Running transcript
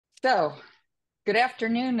So, good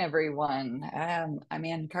afternoon, everyone. I'm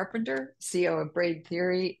Ann Carpenter, CEO of Braid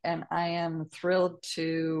Theory, and I am thrilled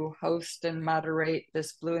to host and moderate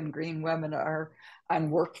this Blue and Green webinar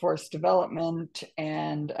on workforce development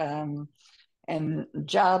and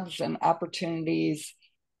jobs and opportunities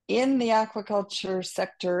in the aquaculture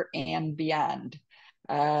sector and beyond.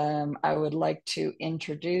 I would like to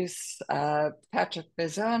introduce Patrick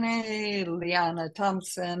Bizzone, Liana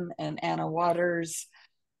Thompson, and Anna Waters.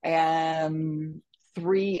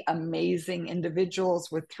 Three amazing individuals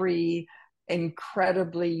with three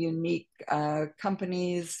incredibly unique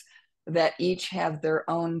companies that each have their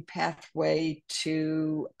own pathway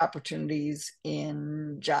to opportunities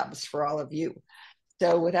in jobs for all of you.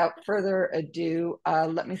 So without further ado,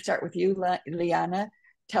 let me start with you, Liana.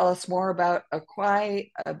 Tell us more about Aquai,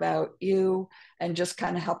 about you, and just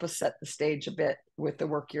kind of help us set the stage a bit with the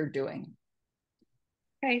work you're doing.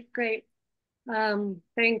 Okay, great.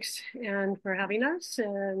 Thanks, Anne, for having us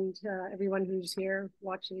and everyone who's here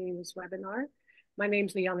watching this webinar. My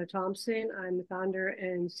name's Liana Thompson. I'm the founder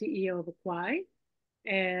and CEO of Aquai.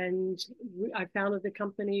 And I founded the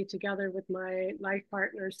company together with my life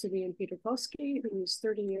partner, Simeon Peter Polsky, who's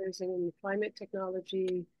 30 years in climate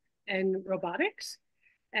technology and robotics.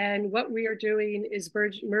 And what we are doing is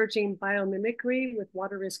merging biomimicry with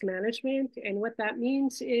water risk management. And what that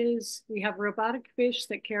means is we have robotic fish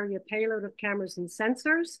that carry a payload of cameras and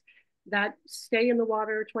sensors that stay in the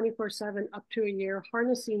water 24/7 up to a year,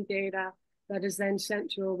 harnessing data that is then sent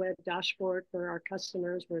to a web dashboard for our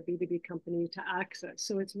customers, for a B2B company to access.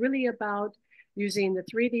 So it's really about using the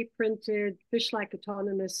 3D printed fish-like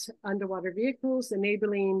autonomous underwater vehicles,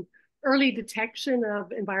 enabling early detection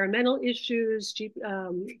of environmental issues,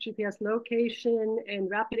 GPS location, and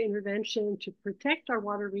rapid intervention to protect our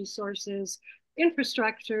water resources,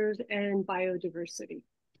 infrastructures, and biodiversity.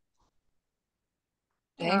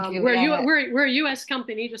 Thank you. We're a U.S.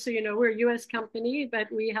 company, just so you know, we're a U.S. company,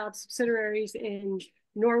 but we have subsidiaries in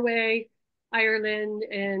Norway, Ireland,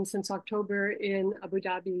 and since October in Abu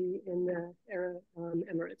Dhabi in the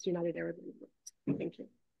Emirates, United Arab Emirates. Thank you.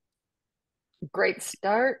 Great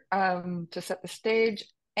start. To set the stage,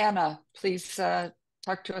 Anna, please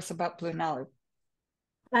talk to us about Blue Nalu.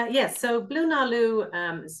 Yes, so Blue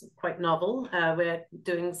Nalu is quite novel. We're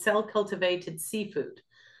doing cell-cultivated seafood.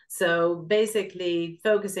 So basically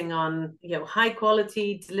focusing on high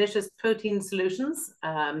quality, delicious protein solutions,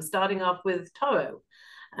 starting off with toro,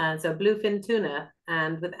 so bluefin tuna,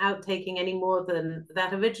 and without taking any more than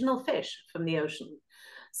that original fish from the ocean.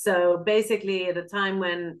 So basically at a time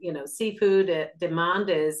when seafood demand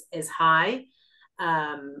is high,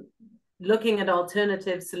 looking at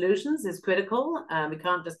alternative solutions is critical. We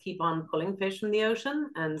can't just keep on pulling fish from the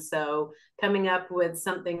ocean. And so coming up with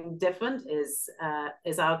something different is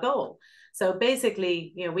our goal. So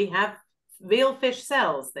basically, we have real fish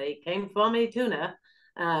cells. They came from a tuna.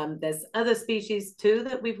 There's other species too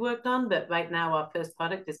that we've worked on, but right now our first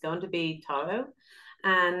product is going to be taro.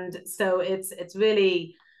 And so it's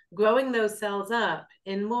really growing those cells up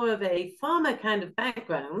in more of a farmer kind of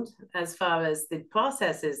background as far as the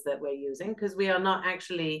processes that we're using, because we are not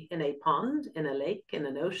actually in a pond, in a lake, in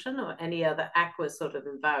an ocean, or any other aqua sort of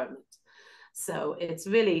environment. So it's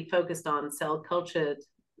really focused on cell-cultured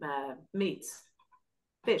meats,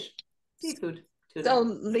 fish, seafood. So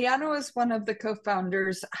Liana was one of the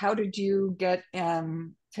co-founders. How did you get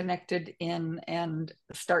connected in and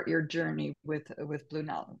start your journey with Blue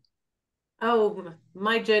Nalu? Oh,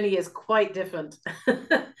 my journey is quite different.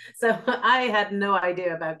 So I had no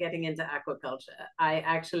idea about getting into aquaculture. I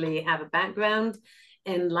actually have a background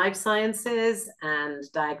in life sciences and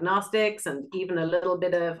diagnostics and even a little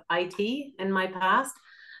bit of IT in my past.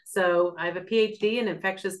 So I have a PhD in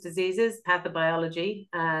infectious diseases, pathobiology,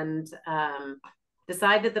 and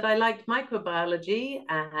decided that I liked microbiology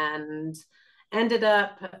and ended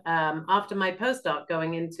up, after my postdoc,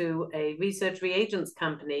 going into a research reagents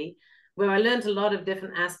company where I learned a lot of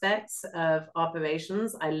different aspects of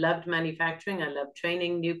operations. I loved manufacturing. I loved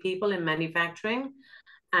training new people in manufacturing.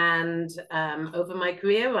 And over my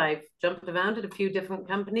career, I've jumped around at a few different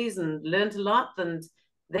companies and learned a lot. And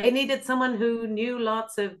they needed someone who knew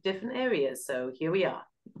lots of different areas. So here we are.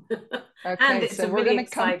 Okay, and it's a really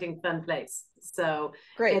exciting, fun place. So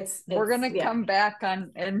great. We're going to come back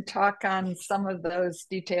on and talk on some of those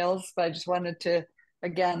details, but I just wanted to,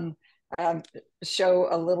 again, show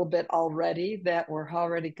a little bit already that we're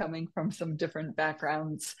already coming from some different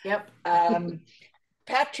backgrounds. Yep.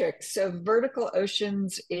 Patrick, so Vertical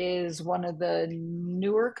Oceans is one of the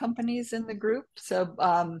newer companies in the group. So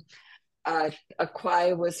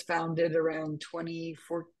Aquai was founded around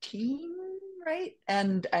 2014, right?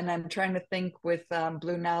 And I'm trying to think with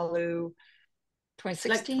Blue Nalu, Like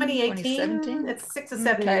 2016, 2018, 2017. it's 6 or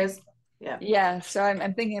 7 years. Yeah. Yeah, so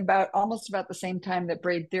I'm thinking about almost about the same time that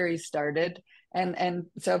Braid Theory started. And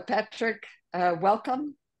so Patrick,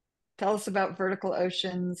 welcome. Tell us about Vertical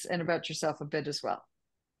Oceans and about yourself a bit as well.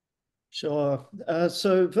 Sure.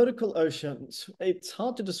 So Vertical Oceans, it's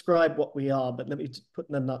hard to describe what we are, but let me put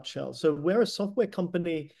in a nutshell. So we're a software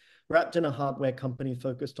company wrapped in a hardware company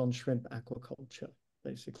focused on shrimp aquaculture,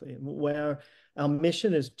 basically, where our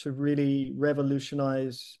mission is to really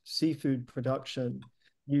revolutionize seafood production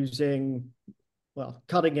using, well,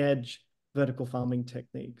 cutting edge vertical farming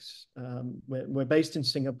techniques. We're based in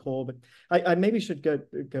Singapore, but I maybe should go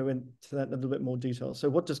into that in a little bit more detail. So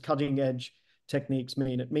what does cutting edge techniques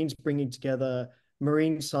mean? It means bringing together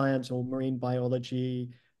marine science or marine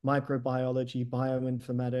biology, microbiology,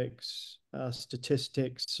 bioinformatics,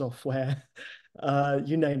 statistics, software,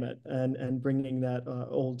 you name it, and bringing that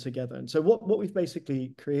all together. And so what we've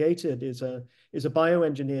basically created is a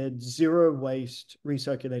bioengineered zero waste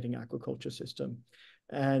recirculating aquaculture system.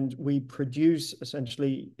 And we produce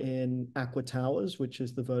essentially in aqua towers, which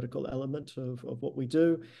is the vertical element of what we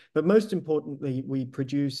do. But most importantly, we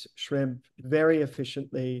produce shrimp very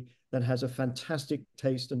efficiently that has a fantastic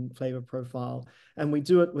taste and flavor profile. And we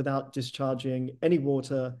do it without discharging any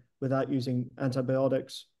water, without using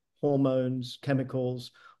antibiotics, hormones,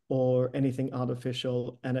 chemicals, or anything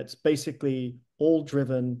artificial. And it's basically all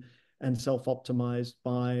driven and self-optimized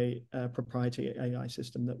by a proprietary AI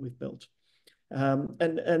system that we've built.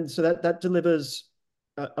 And so that delivers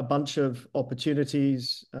a bunch of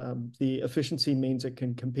opportunities. The efficiency means it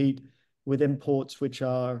can compete with imports which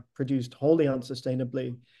are produced wholly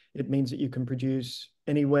unsustainably. It means that you can produce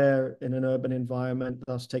anywhere in an urban environment,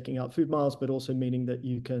 thus taking out food miles, but also meaning that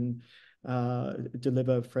you can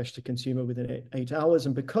deliver fresh to consumer within 8 hours.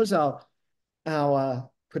 And because our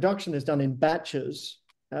production is done in batches,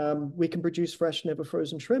 we can produce fresh, never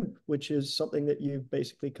frozen shrimp, which is something that you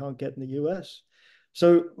basically can't get in the US.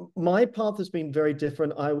 So my path has been very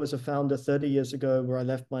different. I was a founder 30 years ago where I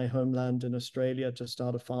left my homeland in Australia to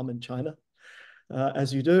start a farm in China,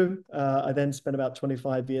 as you do. I then spent about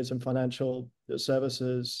 25 years in financial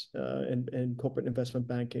services, in corporate investment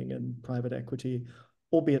banking and private equity,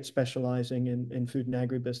 albeit specializing in food and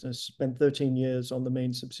agribusiness. Spent 13 years on the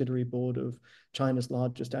main subsidiary board of China's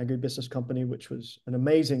largest agribusiness company, which was an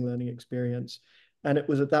amazing learning experience. And it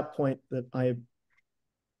was at that point that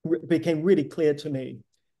became really clear to me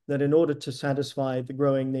that in order to satisfy the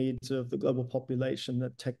growing needs of the global population,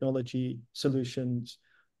 that technology solutions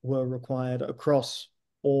were required across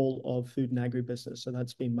all of food and agribusiness. So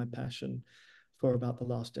that's been my passion for about the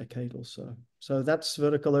last decade or so. So that's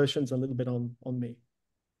Vertical Oceans, a little bit on me.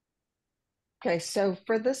 Okay, so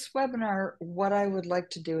for this webinar, what I would like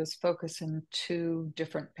to do is focus in two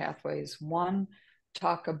different pathways. One,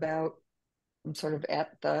 talk about sort of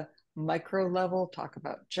at the micro level, talk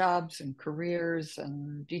about jobs and careers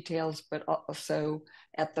and details, but also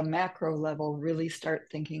at the macro level, really start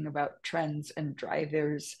thinking about trends and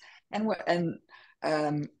drivers and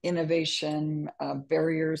innovation,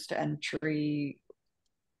 barriers to entry,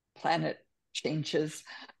 planet changes,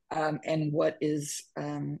 and what is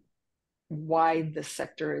why the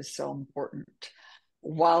sector is so important.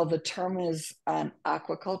 While the term is on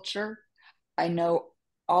aquaculture, I know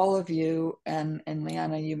all of you and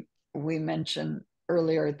Liana, we mentioned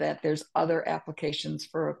earlier that there's other applications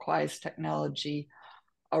for Aqua's technology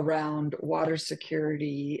around water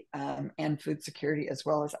security and food security, as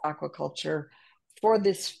well as aquaculture. For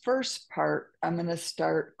this first part, I'm going to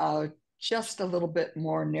start just a little bit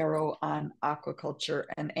more narrow on aquaculture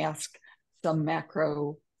and ask some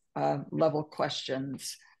macro level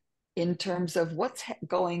questions in terms of what's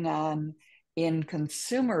going on in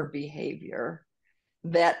consumer behavior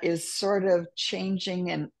that is sort of changing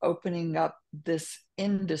and opening up this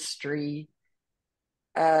industry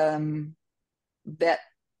that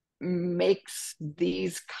makes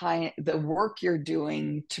the work you're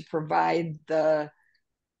doing to provide the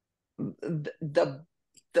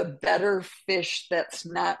better fish that's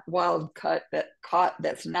not wild caught,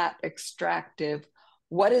 that's not extractive.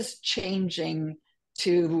 What is changing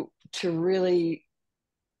to really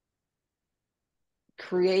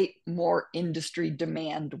create more industry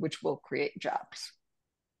demand, which will create jobs?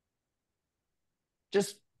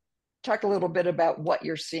 Just talk a little bit about what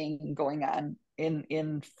you're seeing going on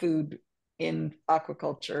in food, in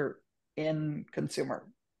aquaculture, in consumer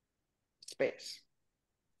space.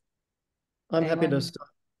 I'm happy to start.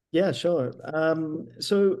 Yeah, sure.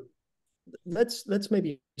 So let's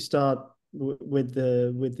maybe start with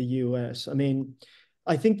the US. I mean,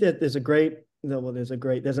 I think that there's a great well, there's an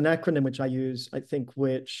acronym which I use, I think,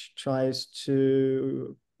 which tries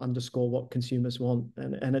to underscore what consumers want,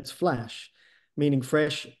 and it's FLASH, meaning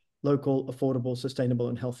fresh, local, affordable, sustainable,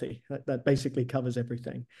 and healthy. That basically covers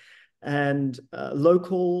everything. And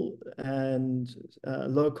local and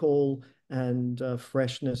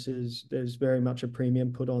freshness there's very much a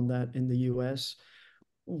premium put on that in the US.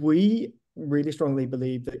 We really strongly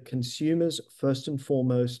believe that consumers first and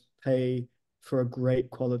foremost pay for a great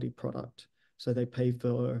quality product. So they pay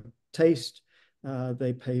for taste,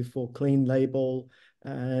 they pay for clean label,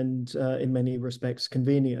 and in many respects,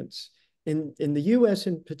 convenience. In the US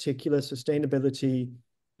in particular, sustainability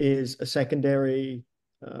is a secondary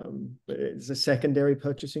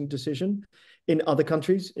purchasing decision. In other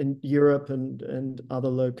countries, in Europe and other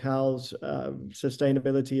locales,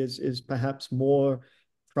 sustainability is perhaps more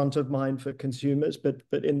front of mind for consumers, but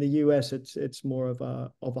in the US, it's more of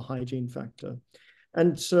a hygiene factor.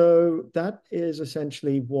 And so that is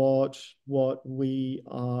essentially what we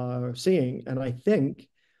are seeing. And I think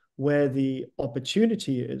where the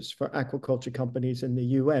opportunity is for aquaculture companies in the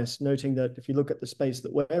US, noting that if you look at the space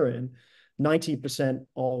that we're in, 90%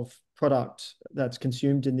 of product that's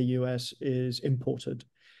consumed in the US is imported.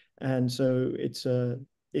 And so it's a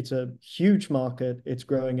huge market. It's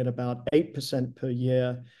growing at about 8% per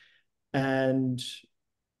year. And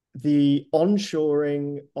the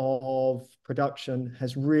onshoring of production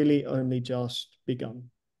has really only just begun.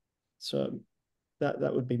 So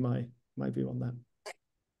that would be my view on that.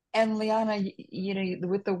 And Liana,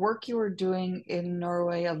 with the work you were doing in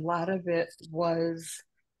Norway, a lot of it was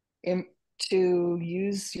to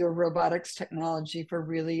use your robotics technology for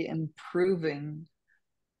really improving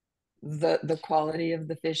the quality of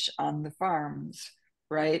the fish on the farms,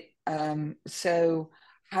 right? So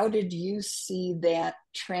how did you see that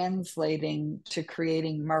translating to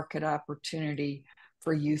creating market opportunity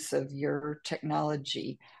for use of your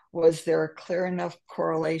technology? Was there a clear enough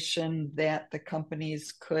correlation that the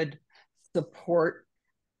companies could support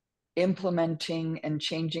implementing and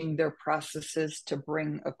changing their processes to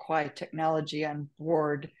bring Aquai technology on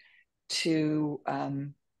board to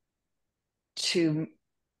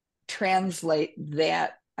translate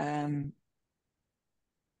that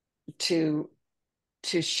to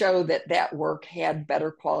show that work had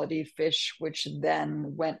better quality fish, which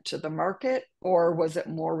then went to the market? Or was it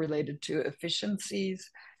more related to efficiencies?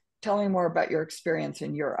 Tell me more about your experience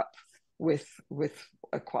in Europe with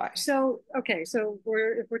Aquai. So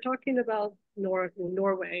if we're talking about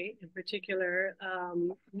Norway in particular,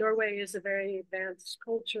 Norway is a very advanced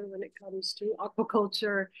culture when it comes to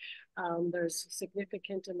aquaculture. There's a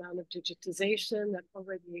significant amount of digitization that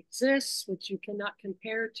already exists, which you cannot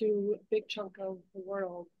compare to a big chunk of the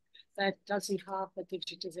world that doesn't have the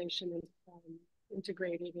digitization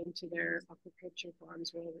integrated into their aquaculture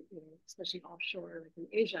farms, especially offshore, like in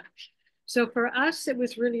Asia. So for us, it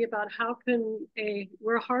was really about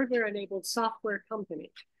we're a hardware-enabled software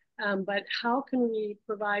company, but how can we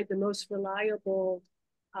provide the most reliable,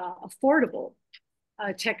 affordable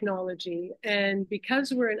technology? And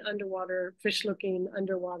because we're an underwater, fish-looking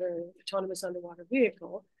autonomous underwater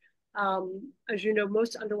vehicle, as you know,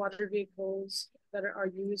 most underwater vehicles that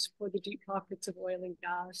are used for the deep pockets of oil and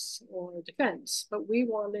gas or defense, but we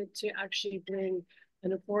wanted to actually bring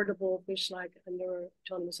an affordable fish-like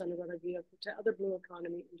autonomous underwater vehicle to other blue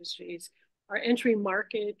economy industries. Our entry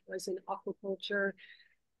market was in aquaculture.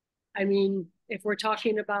 I mean, if we're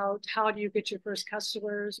talking about how do you get your first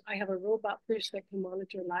customers, I have a robot fish that can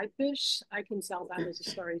monitor live fish. I can sell that as a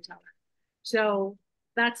storyteller. So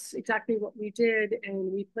that's exactly what we did.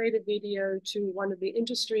 And we played a video to one of the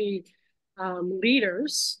industry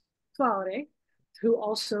leaders, Claude, who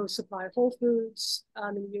also supply Whole Foods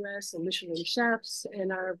in the US and Michelin chefs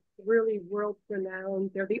and are really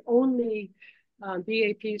world-renowned. They're the only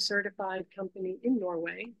BAP certified company in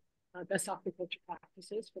Norway, best aquaculture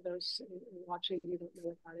practices. For those watching, you don't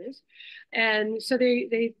know what that is. And so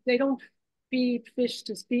they don't feed fish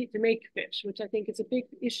to make fish, which I think is a big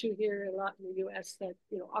issue here a lot in the US, that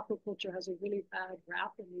aquaculture has a really bad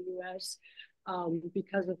rap in the US.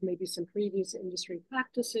 Because of maybe some previous industry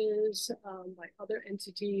practices by other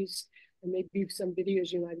entities, and maybe some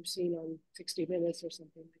videos you might have seen on 60 Minutes or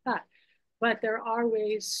something like that. But there are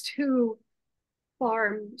ways to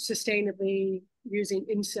farm sustainably using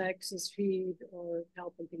insects as feed or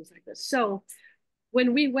help and things like this. So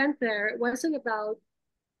when we went there, it wasn't about,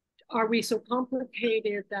 are we so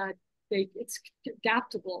complicated that it's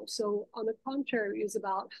adaptable? So on the contrary, is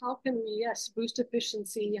about how can we, yes, boost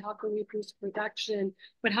efficiency, how can we boost production,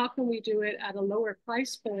 but how can we do it at a lower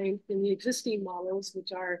price point than the existing models,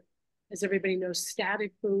 which are as everybody knows,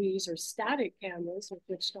 static buoys or static cameras with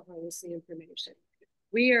which to harness the information.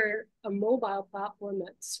 We are a mobile platform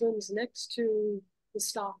that swims next to the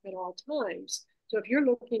stock at all times. So if you're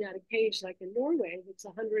looking at a cage like in Norway, it's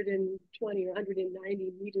 120 or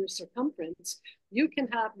 190 meters circumference, you can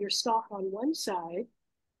have your stock on one side,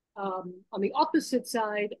 on the opposite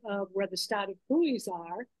side of where the static buoys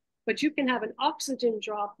are, but you can have an oxygen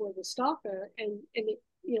drop where the stock are, and it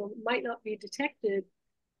might not be detected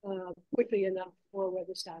quickly enough for where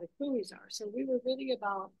the static buoys are. So we were really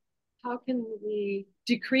about how can we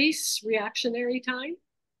decrease reactionary time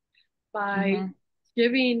by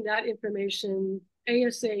giving that information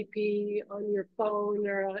ASAP on your phone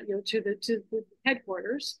or to the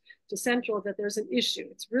headquarters, to central, that there's an issue.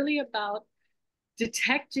 It's really about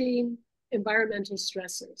detecting environmental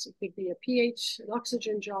stresses. It could be a pH, an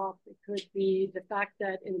oxygen drop. It could be the fact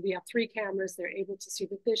that, and we have 3 cameras, they're able to see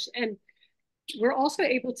the fish. And we're also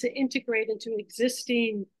able to integrate into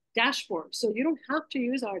existing dashboards. So you don't have to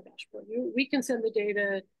use our dashboard. We can send the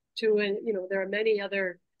data to, and there are many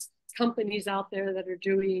other companies out there that are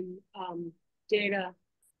doing data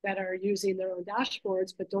that are using their own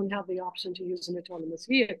dashboards, but don't have the option to use an autonomous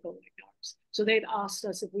vehicle like ours. So they'd asked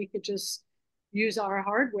us if we could just use our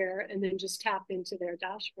hardware and then just tap into their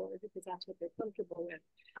dashboard, because that's what they're comfortable with.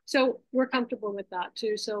 So we're comfortable with that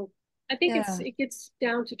too. So I think it gets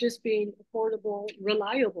down to just being affordable,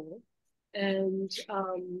 reliable, and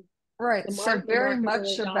right. So very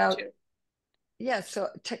much about so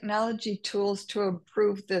technology tools to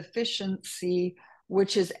improve the efficiency,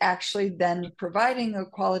 which is actually then providing a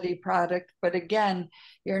quality product. But again,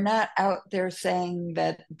 you're not out there saying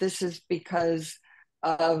that this is because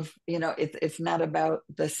of, it's not about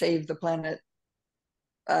the save the planet,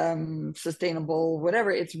 sustainable,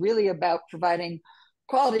 whatever. It's really about providing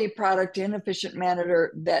quality product in efficient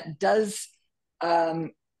manner that does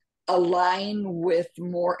align with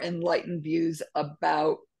more enlightened views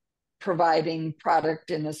about providing product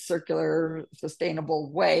in a circular,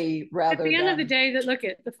 sustainable way, rather than... At the end of the day, that look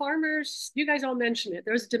at the farmers, you guys all mentioned it,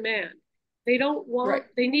 there's demand. They don't want,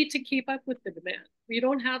 they need to keep up with the demand. You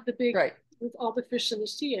don't have the big, with all the fish in the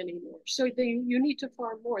sea anymore. So you need to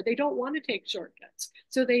farm more. They don't want to take shortcuts.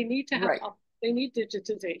 So they need to have, they need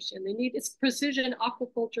digitization. They need, it's precision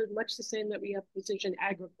aquaculture, much the same that we have precision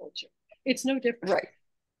agriculture. It's no different. Right.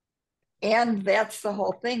 And that's the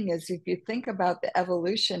whole thing, is if you think about the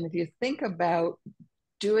evolution, if you think about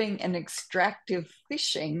doing an extractive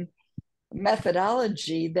fishing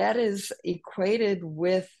methodology, that is equated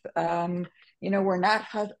with, we're not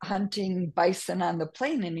hunting bison on the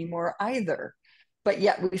plain anymore either. But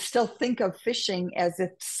yet we still think of fishing as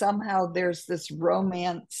if somehow there's this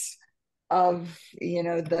romance of,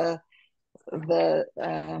 as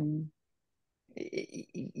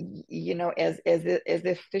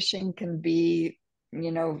if fishing can be,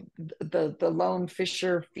 the lone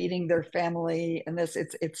fisher feeding their family, and this,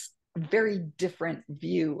 it's a very different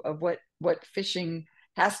view of what fishing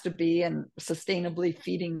has to be, and sustainably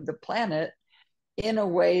feeding the planet in a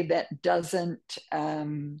way that doesn't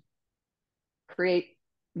create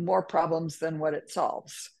more problems than what it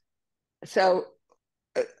solves. So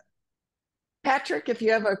Patrick, if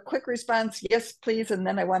you have a quick response, yes, please. And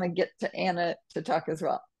then I want to get to Anna to talk as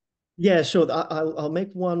well. Yeah, sure. I'll make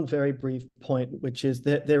one very brief point, which is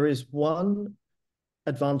that there is one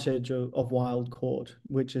advantage of wild caught,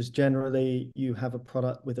 which is generally you have a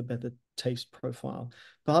product with a better taste profile.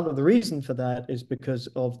 Part of the reason for that is because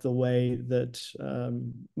of the way that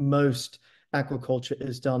most aquaculture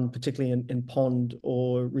is done, particularly in pond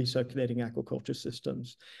or recirculating aquaculture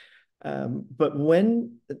systems. But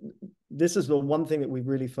when this is the one thing that we've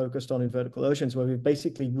really focused on in Vertical Oceans, where we've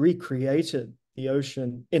basically recreated the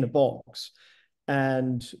ocean in a box,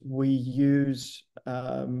 and we use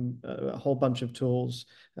a whole bunch of tools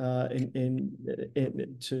to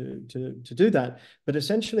do that. But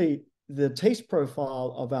essentially, the taste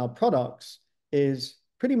profile of our products is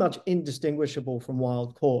pretty much indistinguishable from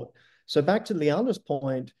wild caught. So back to Liana's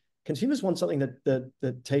point, consumers want something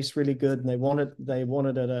that tastes really good, and they want it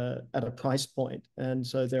at a price point. And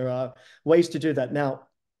so there are ways to do that. Now,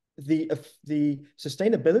 the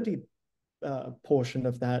sustainability portion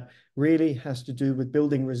of that really has to do with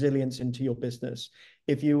building resilience into your business.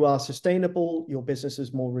 If you are sustainable, your business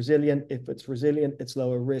is more resilient. If it's resilient, it's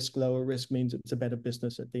lower risk. Lower risk means it's a better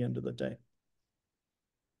business at the end of the day.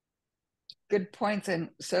 Good points. And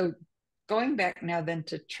so going back now then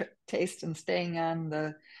to taste and staying on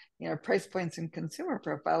the price points and consumer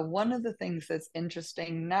profile, one of the things that's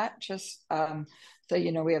interesting, not just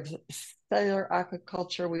we have cellular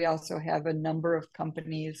aquaculture, we also have a number of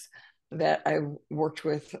companies that I worked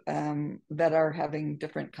with that are having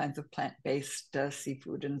different kinds of plant-based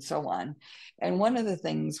seafood and so on. And one of the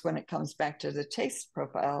things when it comes back to the taste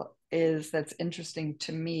profile is that's interesting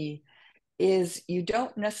to me is you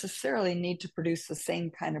don't necessarily need to produce the same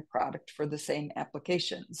kind of product for the same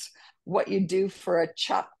applications. What you do for a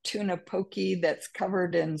chopped tuna poke that's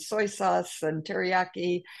covered in soy sauce and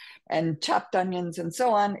teriyaki and chopped onions and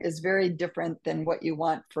so on is very different than what you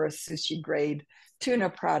want for a sushi grade tuna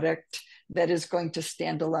product that is going to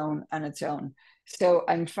stand alone on its own. So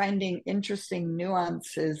I'm finding interesting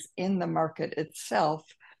nuances in the market itself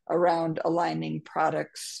around aligning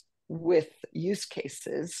products with use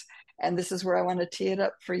cases. And this is where I want to tee it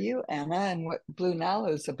up for you, Anna, and what Blue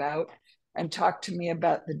Nalo is about, and talk to me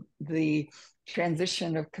about the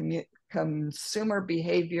transition of consumer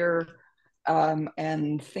behavior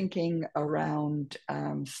and thinking around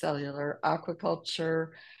cellular aquaculture,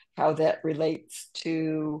 how that relates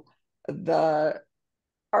to the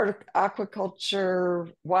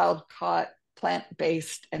aquaculture, wild caught,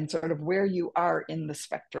 plant-based, and sort of where you are in the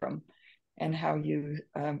spectrum and how you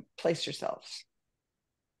place yourselves.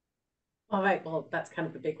 All right, well, that's kind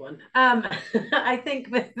of a big one. I think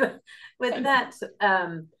with that,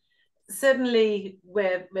 certainly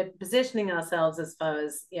we're positioning ourselves as far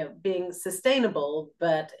as, you know, being sustainable,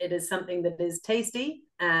 but it is something that is tasty,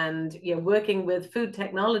 and, you know, working with food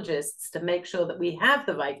technologists to make sure that we have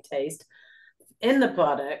the right taste in the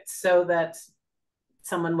product so that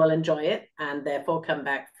someone will enjoy it and therefore come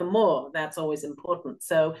back for more. That's always important.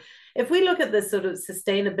 So if we look at the sort of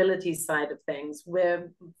sustainability side of things,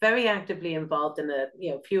 we're very actively involved in a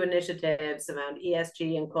few initiatives around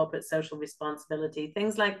ESG and corporate social responsibility,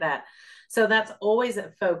 things like that. So that's always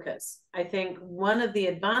a focus. I think one of the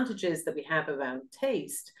advantages that we have around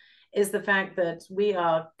taste is the fact that we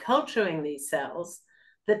are culturing these cells.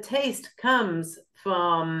 The taste comes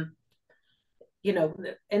from, you know,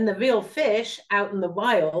 in the real fish out in the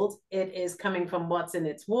wild, it is coming from what's in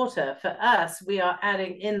its water. For us, we are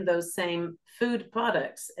adding in those same food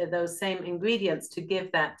products, those same ingredients to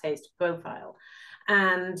give that taste profile.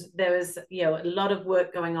 And there is, you know, a lot of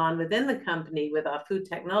work going on within the company with our food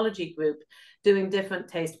technology group, doing different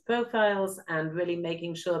taste profiles and really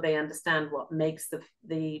making sure they understand what makes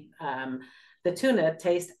the tuna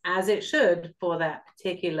taste as it should for that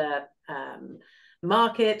particular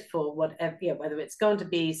market, for whatever, you know, whether it's going to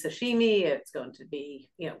be sashimi, or it's going to be,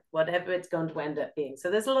 you know, whatever it's going to end up being.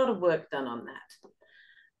 So there's a lot of work done on that.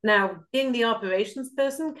 Now, being the operations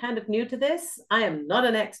person, kind of new to this, I am not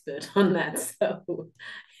an expert on that. So,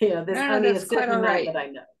 you know, there's only a certain amount that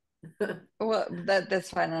I know. Well,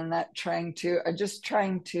 that's fine. I'm not trying to, I'm just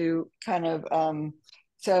trying to kind of,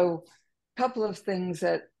 so a couple of things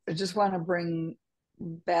that I just want to bring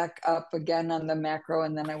back up again on the macro,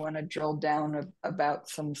 and then I want to drill down about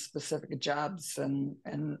some specific jobs and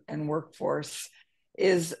workforce.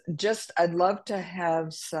 Is just, I'd love to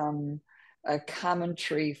have some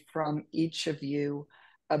commentary from each of you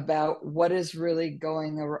about what is really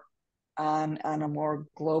going on a more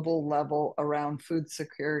global level around food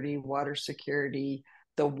security, water security,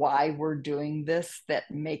 the why we're doing this that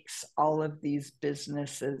makes all of these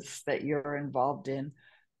businesses that you're involved in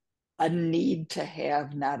a need to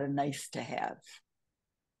have, not a nice to have.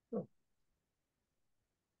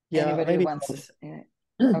 Yeah, anybody maybe, wants to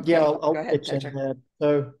okay, yeah, I'll go ahead, pitch in there.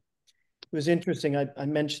 So it was interesting. I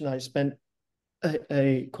mentioned I spent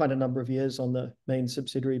quite a number of years on the main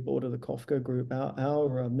subsidiary board of the COFCO group.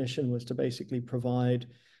 Our mission was to basically provide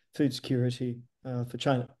food security for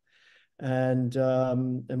China. And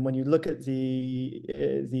when you look at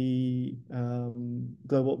the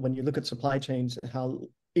global, when you look at supply chains, how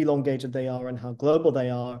elongated they are and how global they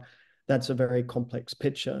are, that's a very complex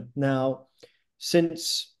picture. Now,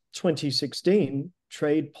 since 2016,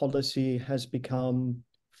 trade policy has become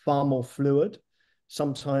far more fluid.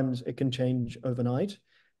 Sometimes it can change overnight,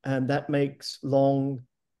 and that makes long,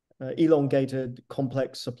 elongated,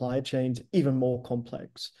 complex supply chains even more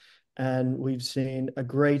complex. And we've seen a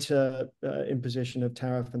greater imposition of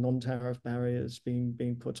tariff and non-tariff barriers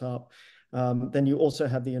being put up. Then you also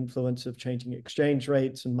have the influence of changing exchange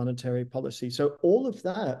rates and monetary policy. So all of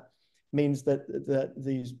that means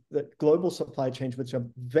that global supply chains, which are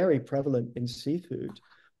very prevalent in seafood,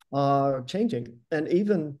 are changing. And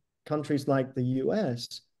even countries like the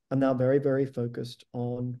US are now very, very focused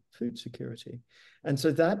on food security. And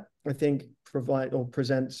so that, I think,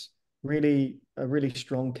 presents a really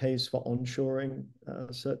strong case for onshoring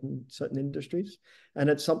certain industries. And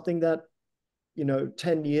it's something that, you know,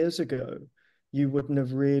 10 years ago, you wouldn't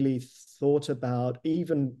have really thought about,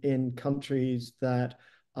 even in countries that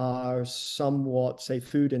are somewhat, say,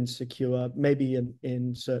 food insecure, maybe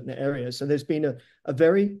in certain areas. So there's been a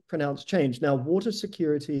very pronounced change. Now, water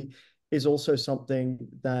security is also something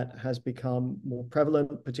that has become more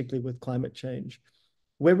prevalent, particularly with climate change.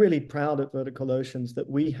 We're really proud at Vertical Oceans that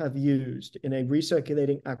we have used in a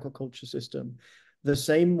recirculating aquaculture system the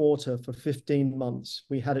same water for 15 months.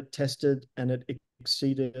 We had it tested and it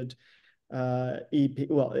exceeded EP,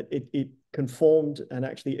 well, it conformed and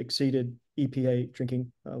actually exceeded EPA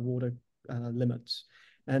drinking water limits.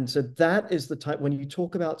 And so that is the type, when you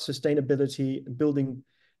talk about sustainability, building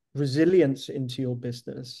resilience into your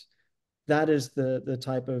business, that is the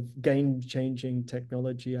type of game-changing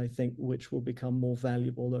technology, I think, which will become more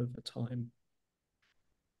valuable over time.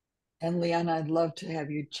 And Liana, I'd love to have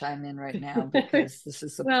you chime in right now, because this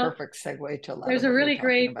is a perfect segue to a lot there's of a what really we're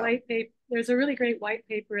great about. white paper. There's a really great white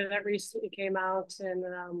paper that recently came out, and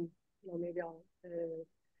well, maybe I'll.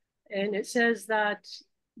 And it says that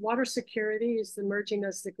water security is emerging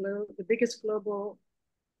as the biggest global,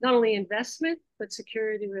 not only investment but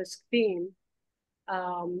security risk theme,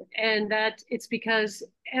 and that it's because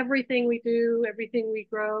everything we do, everything we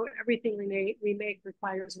grow, everything we make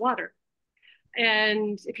requires water.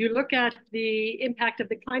 And if you look at the impact of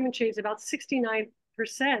the climate change, about 69%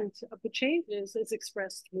 of the changes is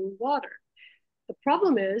expressed through water. The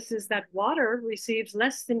problem is that water receives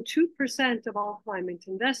less than 2% of all climate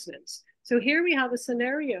investments. So here we have a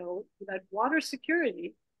scenario that water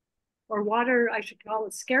security, or water, I should call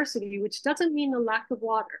it scarcity, which doesn't mean a lack of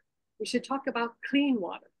water. We should talk about clean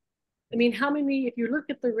water. I mean, how many, if you look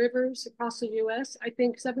at the rivers across the US, I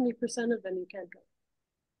think 70% of them you can't go.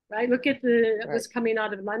 Right? Look at what's coming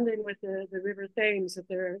out of London with the River Thames, that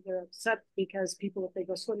they're upset because people, if they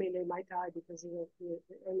go swimming, they might die because of the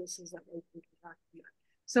illnesses that one can contract.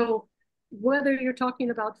 So whether you're talking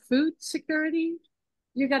about food security,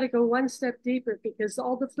 you got to go one step deeper, because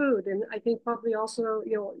all the food, and I think probably also,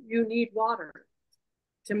 you need water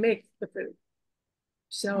to make the food.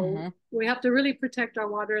 So we have to really protect our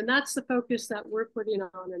water, and that's the focus that we're putting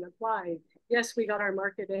on and applying. Yes, we got our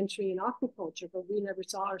market entry in aquaculture, but we never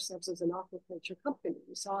saw ourselves as an aquaculture company.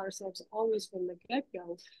 We saw ourselves always from the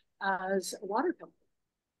get-go as a water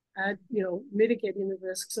company, mitigating the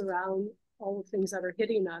risks around all the things that are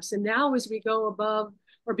hitting us. And now as we go above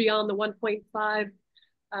or beyond the 1.5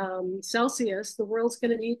 Celsius, the world's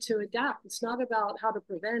going to need to adapt. It's not about how to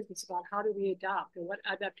prevent, it's about how do we adapt and what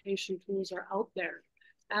adaptation tools are out there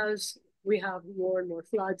as we have more and more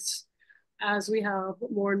floods, as we have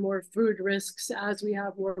more and more food risks, as we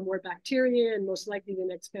have more and more bacteria, and most likely the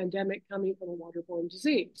next pandemic coming from a waterborne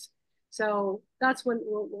disease. So that's what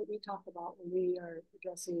we talk about when we are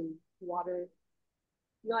addressing water,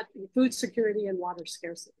 not food security and water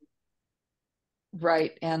scarcity.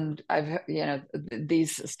 Right. And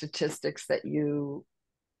these statistics that you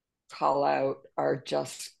call out are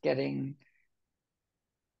just getting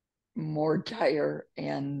more dire,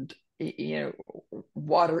 and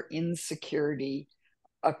water insecurity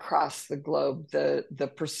across the globe,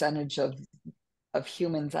 the percentage of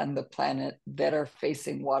humans on the planet that are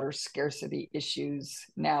facing water scarcity issues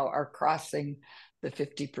now are crossing the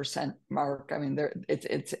 50% mark. I mean,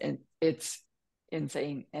 it's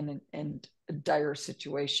insane and a dire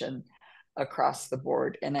situation across the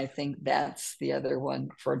board. And I think that's the other one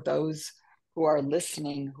for those who are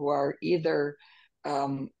listening, who are either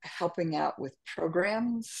helping out with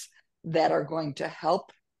programs that are going to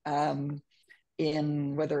help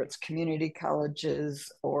in whether it's community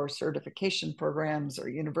colleges or certification programs or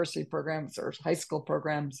university programs or high school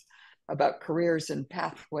programs about careers and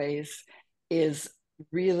pathways, is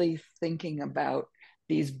really thinking about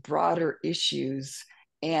these broader issues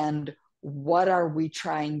and what are we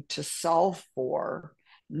trying to solve for,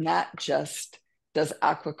 not just does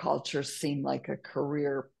aquaculture seem like a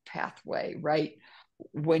career pathway, right?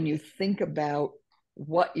 When you think about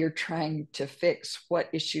what you're trying to fix, what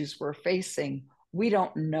issues we're facing, we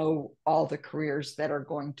don't know all the careers that are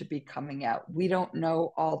going to be coming out. We don't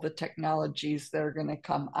know all the technologies that are going to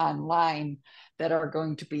come online that are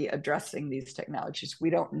going to be addressing these technologies. We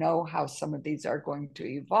don't know how some of these are going to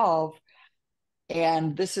evolve.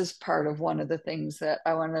 And this is part of one of the things that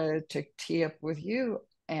I wanted to tee up with you,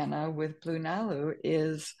 Anna, with Blue Nalu,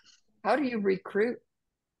 is how do you recruit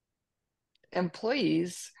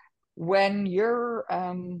employees when you're,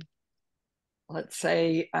 let's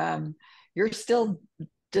say, you're still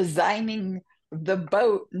designing the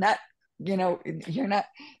boat, not, you're not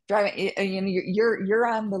driving, you're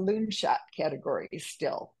on the loon shot category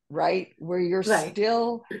still, right? Where you're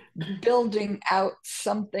still building out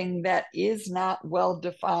something that is not well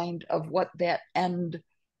defined of what that end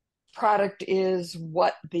product is,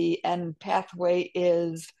 what the end pathway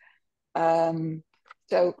is.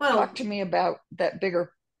 So talk to me about that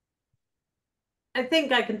bigger. I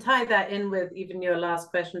think I can tie that in with even your last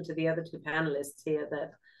question to the other two panelists here,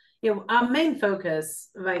 that our main focus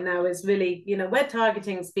right now is really, we're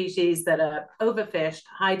targeting species that are overfished,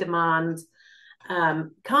 high demand,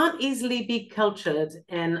 can't easily be cultured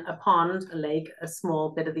in a pond, a lake, a small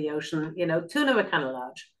bit of the ocean. Tuna are kind of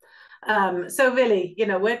large. So really,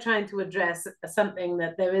 we're trying to address something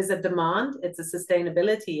that there is a demand. It's a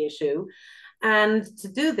sustainability issue. And to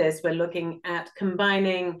do this, we're looking at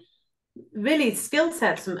combining really skill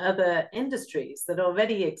sets from other industries that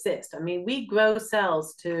already exist. I mean, we grow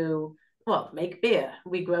cells to, make beer.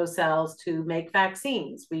 We grow cells to make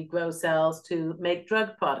vaccines. We grow cells to make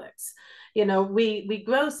drug products. We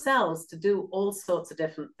grow cells to do all sorts of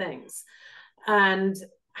different things. And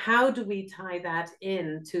how do we tie that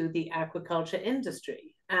into the aquaculture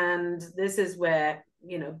industry? And this is where,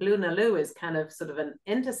 Blue Nalu is kind of sort of an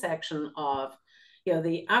intersection of,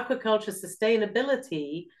 the aquaculture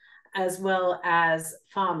sustainability as well as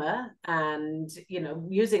pharma, and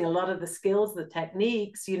using a lot of the skills, the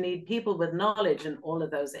techniques. You need people with knowledge in all of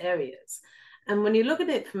those areas. And when you look at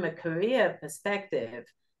it from a career perspective,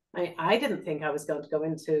 I didn't think I was going to go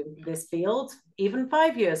into this field even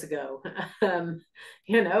 5 years ago.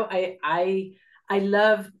 I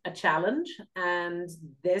love a challenge, and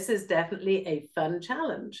this is definitely a fun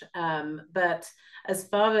challenge. But as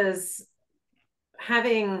far as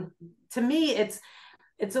having, to me,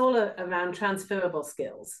 it's all around transferable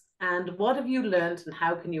skills, and what have you learned and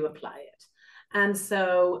how can you apply it? And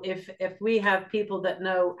so if we have people that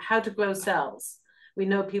know how to grow cells, we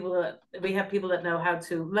have people that know how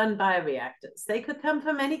to run bioreactors. They could come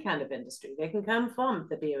from any kind of industry. They can come from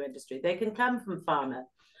the beer industry. They can come from pharma.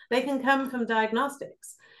 They can come from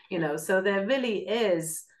diagnostics. So there really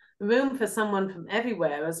is room for someone from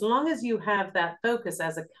everywhere, as long as you have that focus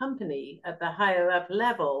as a company at the higher up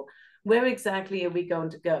level. Where exactly are we going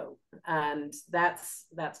to go? And that's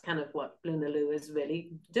kind of what Blue Nalu is really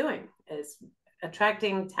doing, is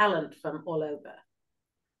attracting talent from all over.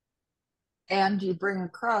 And you bring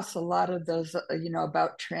across a lot of those,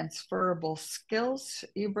 about transferable skills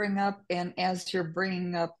you bring up. And as you're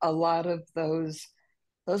bringing up a lot of those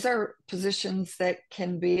are positions that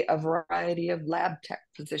can be a variety of lab tech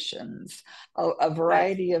positions, a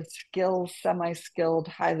variety of skilled, semi-skilled,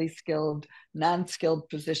 highly skilled, non-skilled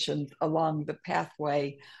positions along the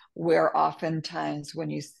pathway, where oftentimes when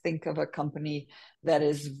you think of a company that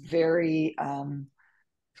is very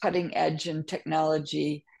cutting edge in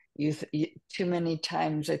technology, you too many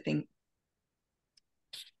times, I think,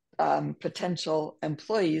 potential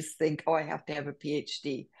employees think, oh, I have to have a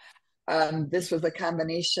PhD. This was a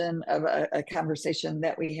combination of a conversation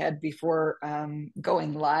that we had before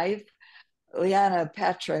going live. Liana,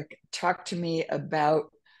 Patrick, talk to me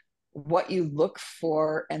about what you look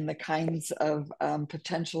for and the kinds of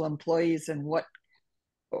potential employees, and what,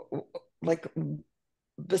 like,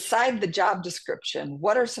 beside the job description,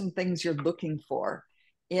 what are some things you're looking for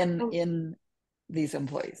in these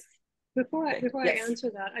employees? Before I answer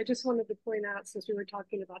that, I just wanted to point out, since we were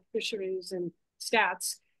talking about fisheries and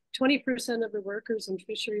stats, 20% of the workers in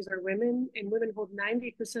fisheries are women, and women hold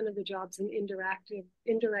 90% of the jobs in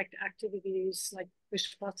indirect activities like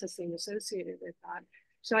fish processing associated with that.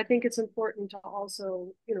 So I think it's important to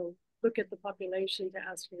also, look at the population to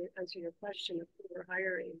answer your question of who we're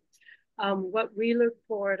hiring. What we look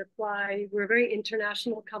for to apply, we're a very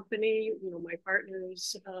international company. My partner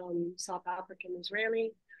is South African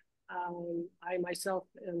Israeli. I myself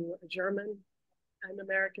am a German and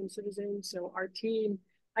American citizen. So our team,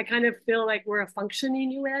 I kind of feel like we're a functioning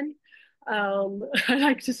UN, I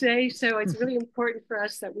like to say. So it's really important for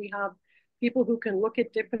us that we have people who can look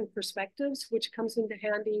at different perspectives, which comes into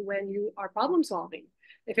handy when you are problem solving.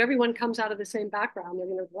 If everyone comes out of the same background, they're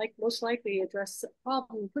going to most likely address a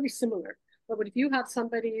problem pretty similar. But if you have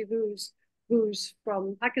somebody who's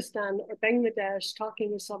from Pakistan or Bangladesh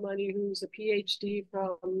talking to somebody who's a PhD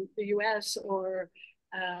from the US, or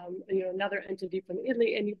another entity from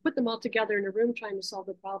Italy, and you put them all together in a room trying to solve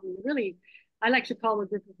the problem, really, I like to call them a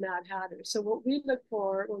group of mad hatters. So what we look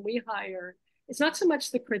for when we hire, it's not so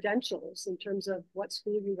much the credentials in terms of what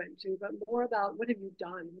school you went to, but more about what have you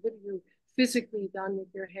done? What have you physically done with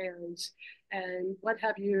your hands, and what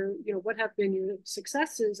have been your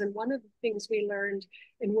successes? And one of the things we learned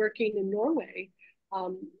in working in Norway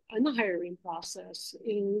in the hiring process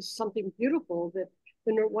is something beautiful, that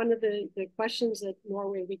one of the questions that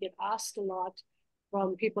Norway we get asked a lot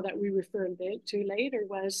from people that we refer to later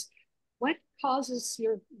was, what causes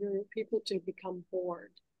your people to become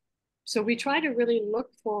bored? So we try to really look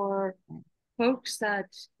for folks that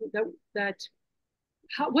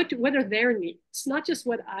what are their needs? It's not just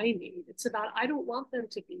what I need. It's about, I don't want them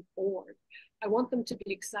to be bored. I want them to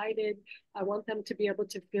be excited. I want them to be able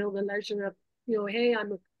to feel the leisure of, hey,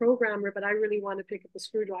 I'm a programmer, but I really want to pick up a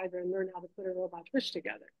screwdriver and learn how to put a robot fish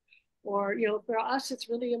together. Or, for us, it's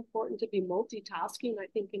really important to be multitasking. I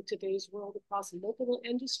think in today's world across multiple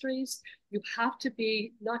industries, you have to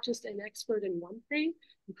be not just an expert in one thing,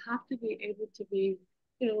 you have to be able to be,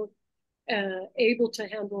 able to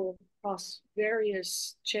handle across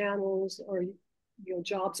various channels or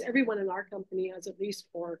jobs. Everyone in our company has at least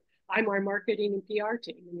four. I'm our marketing and PR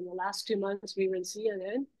team. And in the last 2 months, we were in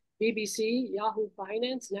CNN, BBC, Yahoo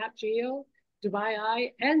Finance, Nat Geo, Dubai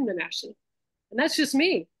Eye, and the National. And that's just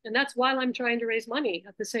me. And that's while I'm trying to raise money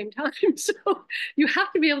at the same time. So you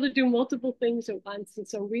have to be able to do multiple things at once. And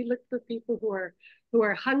so we look for people who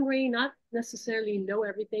are hungry, not necessarily know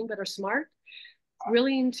everything, but are smart,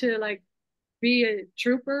 willing to be a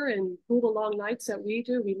trooper and pull the long nights that we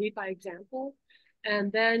do. We lead by example. And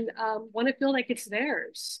then want to feel like it's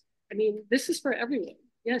theirs. I mean, this is for everyone.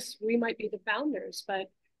 Yes, we might be the founders, but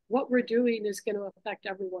what we're doing is going to affect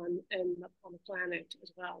everyone on the planet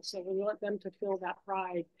as well. So we want them to feel that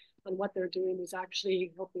pride on what they're doing is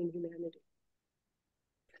actually helping humanity.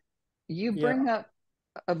 You bring up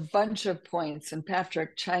a bunch of points, and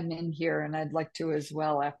Patrick, chime in here, and I'd like to as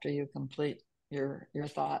well after you complete your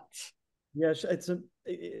thoughts. Yes, it's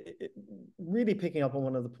really picking up on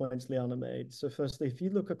one of the points Liana made. So firstly, if you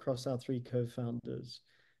look across our three co-founders,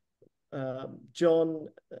 John,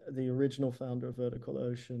 the original founder of Vertical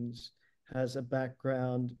Oceans, has a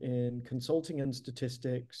background in consulting and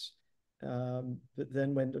statistics, but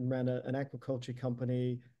then went and ran an aquaculture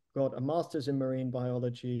company, got a master's in marine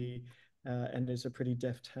biology, and is a pretty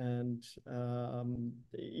deft hand,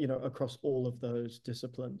 across all of those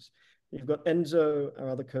disciplines. You've got Enzo, our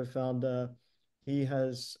other co-founder. He's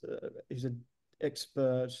an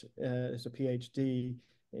expert, is a PhD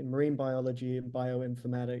in marine biology and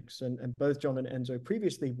bioinformatics, and both John and Enzo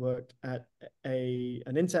previously worked at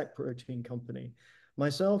an insect protein company.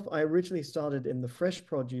 Myself, I originally started in the fresh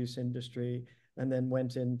produce industry and then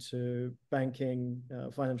went into banking,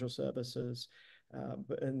 financial services,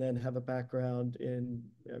 and then have a background in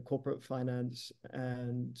corporate finance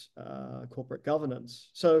and corporate governance.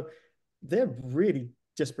 So they're really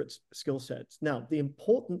disparate skill sets. Now, the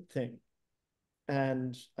important thing,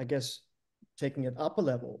 and I guess taking it up a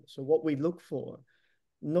level, so what we look for,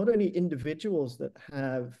 not only individuals that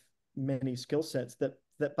have many skill sets but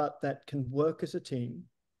that can work as a team,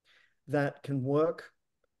 that can work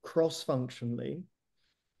cross-functionally,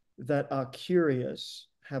 that are curious,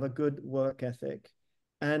 have a good work ethic,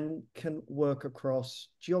 and can work across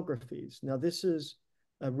geographies. Now, this is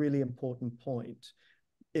a really important point.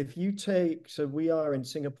 If you so we are in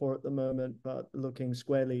Singapore at the moment, but looking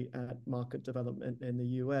squarely at market development in the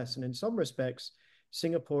US. And in some respects,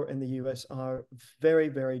 Singapore and the US are very,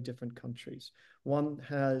 very different countries. One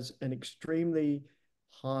has an extremely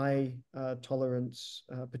high tolerance,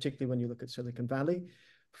 particularly when you look at Silicon Valley,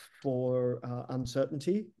 for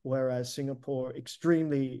uncertainty, whereas Singapore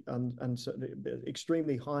extremely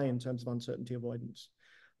high in terms of uncertainty avoidance.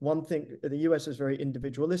 One thing, the US is very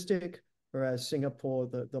individualistic, whereas Singapore,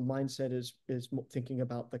 the mindset is thinking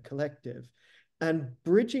about the collective. And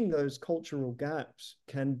bridging those cultural gaps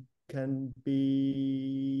can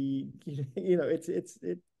be,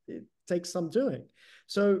 it takes some doing.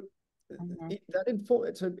 So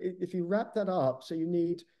so if you wrap that up, so you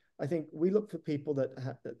need, I think we look for people that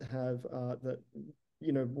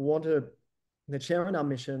that share in our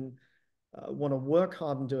mission, want to work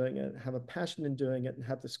hard in doing it, have a passion in doing it, and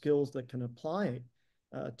have the skills that can apply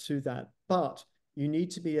to that. But you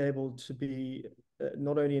need to be able to be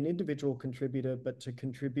not only an individual contributor, but to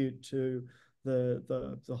contribute to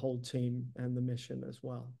the whole team and the mission as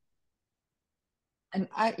well. And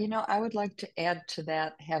I would like to add to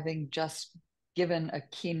that, having just given a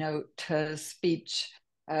keynote speech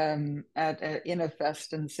at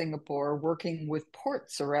InnoFest in Singapore, working with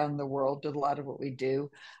ports around the world, did a lot of what we do.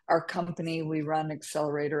 Our company, we run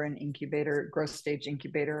accelerator and incubator, growth stage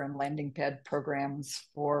incubator and landing pad programs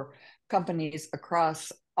for companies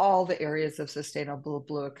across all the areas of sustainable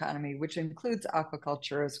blue economy, which includes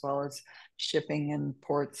aquaculture as well as shipping and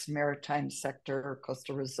ports, maritime sector,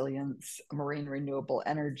 coastal resilience, marine renewable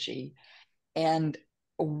energy. And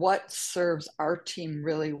what serves our team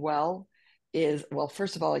really well is, well,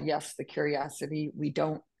 first of all, yes, the curiosity. We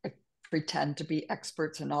don't pretend to be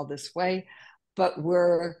experts in all this way, but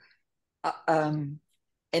we're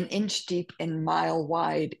an inch deep and mile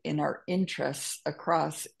wide in our interests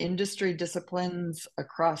across industry disciplines,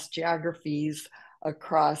 across geographies,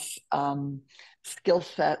 across skill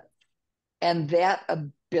set. And that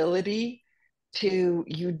ability to,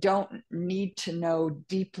 you don't need to know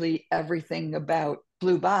deeply everything about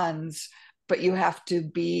blue bonds, but you have to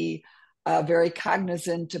be very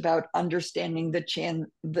cognizant about understanding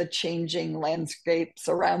the changing landscapes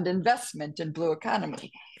around investment in blue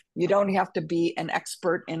economy. You don't have to be an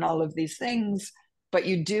expert in all of these things, but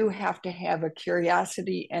you do have to have a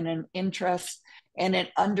curiosity and an interest and an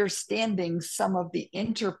understanding some of the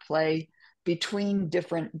interplay between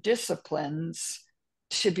different disciplines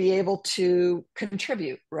to be able to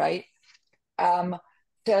contribute, right?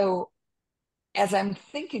 So as I'm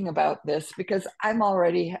thinking about this, because I'm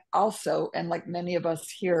already also, and like many of us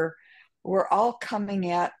here, we're all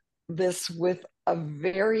coming at this with a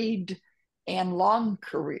varied and long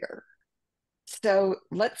career. So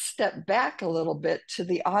let's step back a little bit to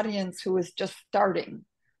the audience who is just starting,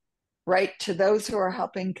 right? To those who are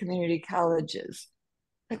helping community colleges.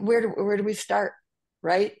 Like, where do we start,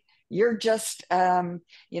 right? You're just,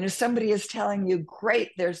 somebody is telling you,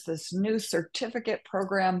 great, there's this new certificate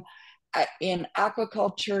program in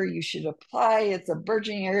aquaculture. You should apply. It's a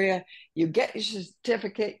burgeoning area. You get your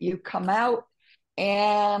certificate, you come out,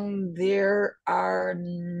 and there are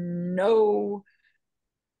no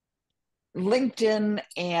LinkedIn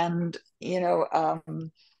and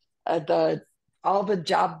all the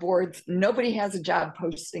job boards. Nobody has a job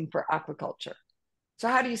posting for aquaculture. So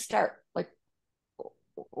how do you start? Like,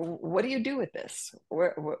 what do you do with this?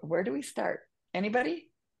 Where do we start? Anybody?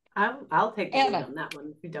 I'll take the lead on that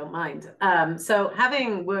one, if you don't mind. So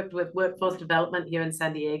having worked with workforce development here in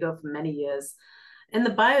San Diego for many years, in the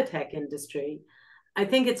biotech industry, I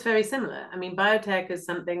think it's very similar. I mean, biotech is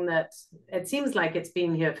something that it seems like it's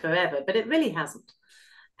been here forever, but it really hasn't.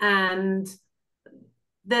 And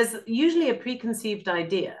there's usually a preconceived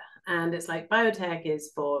idea. And it's like biotech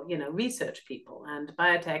is for, research people, and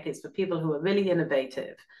biotech is for people who are really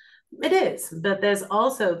innovative. It is, but there's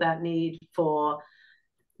also that need for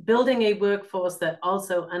building a workforce that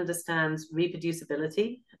also understands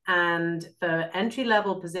reproducibility. And for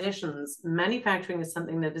entry-level positions, manufacturing is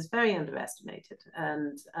something that is very underestimated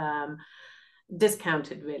and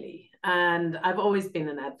discounted, really. And I've always been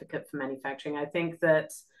an advocate for manufacturing. I think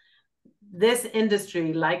that this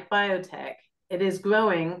industry, like biotech, it is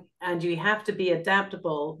growing, and you have to be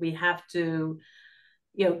adaptable. We have to,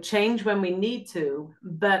 change when we need to.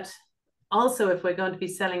 But also, if we're going to be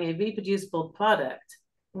selling a reproducible product,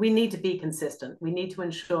 we need to be consistent. We need to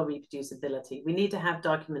ensure reproducibility. We need to have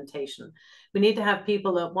documentation. We need to have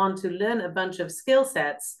people that want to learn a bunch of skill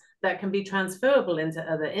sets that can be transferable into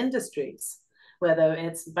other industries, whether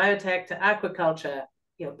it's biotech to aquaculture,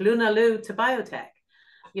 Blue Nalu to biotech.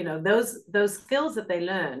 Those skills that they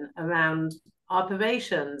learn around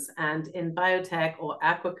operations and in biotech or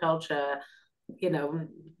aquaculture,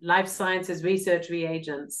 life sciences research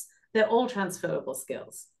reagents, they're all transferable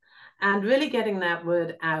skills. And really getting that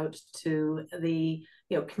word out to the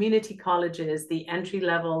community colleges, the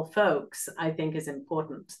entry-level folks, I think is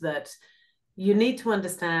important, that you need to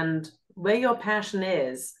understand where your passion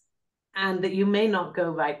is, and that you may not go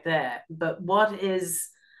right there, but what is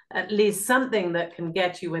at least something that can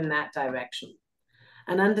get you in that direction.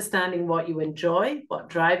 And understanding what you enjoy, what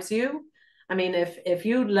drives you. I mean, if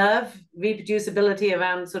you love reproducibility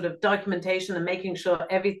around sort of documentation and making sure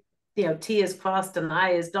every T is crossed and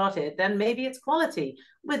I is dotted, then maybe it's quality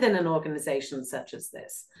within an organization such as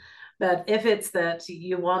this. But if it's that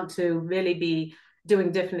you want to really be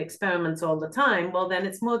doing different experiments all the time, well, then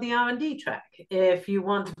it's more the R&D track. If you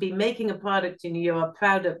want to be making a product and you are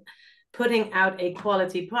proud of putting out a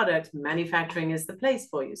quality product, manufacturing is the place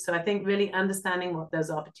for you. So I think really understanding what those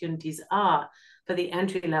opportunities are for the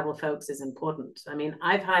entry-level folks is important. I mean,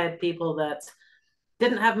 I've hired people that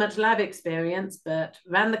didn't have much lab experience, but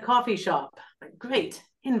ran the coffee shop. Great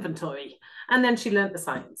inventory. And then she learned the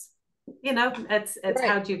science. It's right.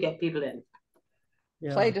 How do you get people in?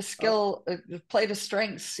 Yeah. Play to skill, play to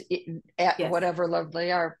strengths at whatever level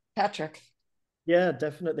they are. Patrick. Yeah,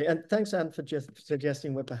 definitely. And thanks, Anne, for just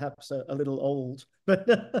suggesting we're perhaps a little old. But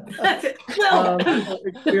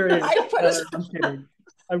experience.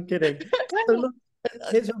 I'm kidding. So look,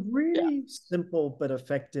 there's a really simple but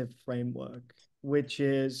effective framework, which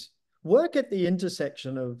is work at the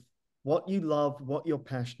intersection of what you love, what you're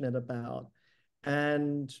passionate about,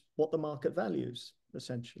 and what the market values,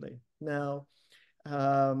 essentially. Now,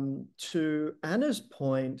 to Anna's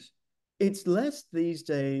point, it's less these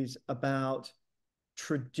days about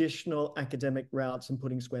traditional academic routes and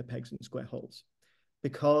putting square pegs in square holes.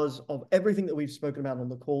 because of everything that we've spoken about on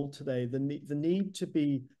the call today, the need to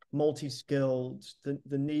be multi-skilled,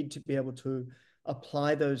 the need to be able to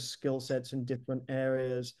apply those skill sets in different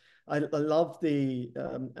areas. I love the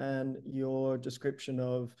and your description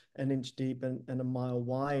of an inch deep and a mile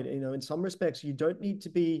wide. You know, in some respects, you don't need to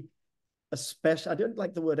be a special, I don't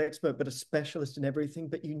like the word expert, but a specialist in everything,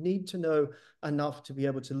 but you need to know enough to be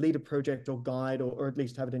able to lead a project or guide, or at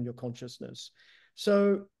least have it in your consciousness.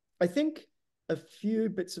 So I think a few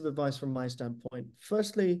bits of advice from my standpoint.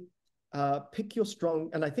 Firstly, pick your strong,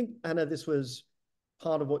 and I think, Anna, this was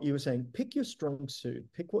part of what you were saying, pick your strong suit,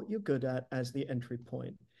 pick what you're good at as the entry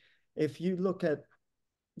point. If you look at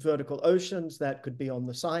vertical oceans, that could be on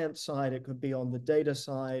the science side, it could be on the data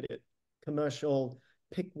side, commercial,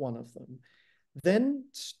 pick one of them. Then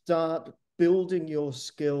start building your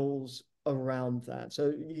skills around that.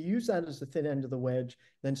 So you use that as the thin end of the wedge,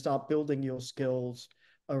 then start building your skills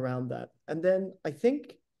around that. And then I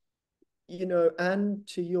think, you know, and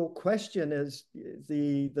to your question is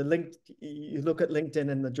the link, you look at LinkedIn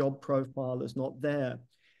and the job profile is not there.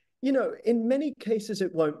 You know, in many cases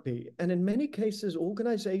it won't be. And in many cases,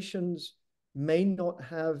 organizations may not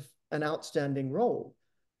have an outstanding role,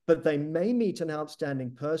 but they may meet an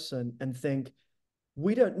outstanding person and think,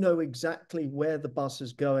 we don't know exactly where the bus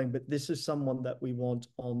is going, but this is someone that we want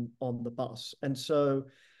on the bus. And so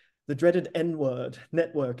the dreaded N word,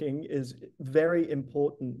 networking, is very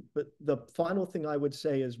important. But the final thing I would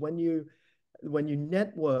say is when you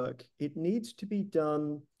network, it needs to be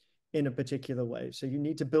done in a particular way. So you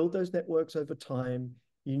need to build those networks over time.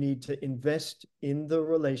 You need to invest in the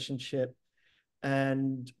relationship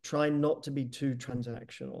and try not to be too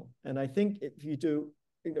transactional. And I think if you do,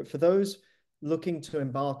 you know, for those looking to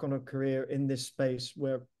embark on a career in this space,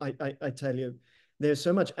 where I tell you, there's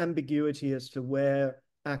so much ambiguity as to where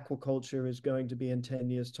aquaculture is going to be in 10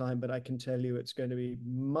 years' time, but I can tell you it's going to be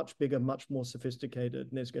much bigger, much more sophisticated,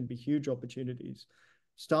 and there's going to be huge opportunities.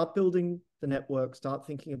 Start building the network, start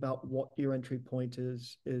thinking about what your entry point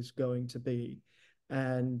is going to be,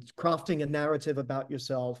 and crafting a narrative about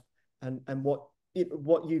yourself and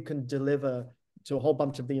what you can deliver to a whole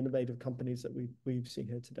bunch of the innovative companies that we've seen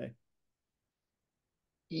here today.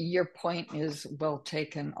 Your point is well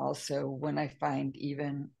taken. Also, when I find,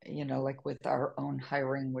 even, you know, like with our own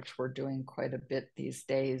hiring, which we're doing quite a bit these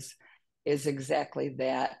days, is exactly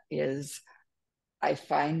that, is I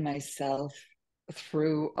find myself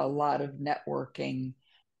through a lot of networking,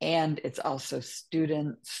 and it's also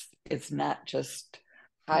students. It's not just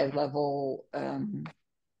high level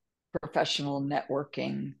professional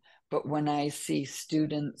networking, but when I see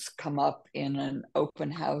students come up in an open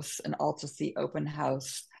house, an AltaSea open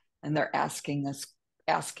house, and they're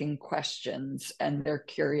asking questions, and they're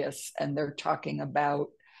curious, and they're talking about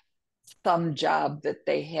some job that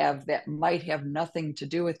they have that might have nothing to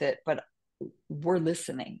do with it, but we're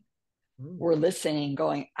listening. We're listening,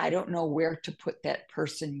 going, I don't know where to put that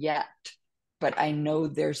person yet, but I know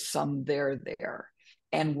there's some there.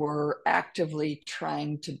 And we're actively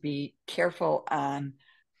trying to be careful on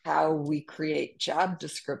how we create job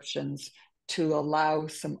descriptions to allow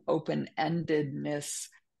some open-endedness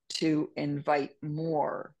to invite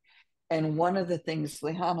more. And one of the things,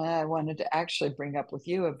 Liana, I wanted to actually bring up with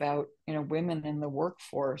you about, you know, women in the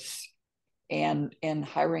workforce and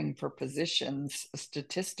hiring for positions.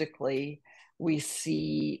 Statistically, we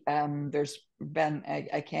see there's been,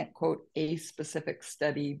 I can't quote a specific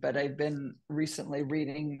study, but I've been recently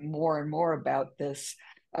reading more and more about this,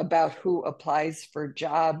 about who applies for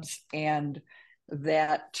jobs, and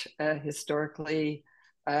that historically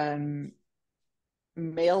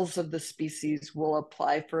males of the species will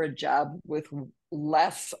apply for a job with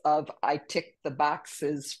less of, I tick the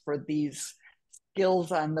boxes for these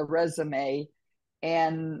skills on the resume,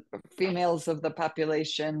 and females of the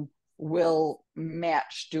population will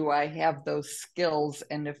match, do I have those skills,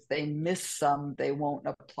 and if they miss some, they won't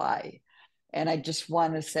apply. And I just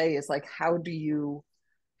want to say, is like, how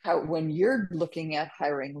when you're looking at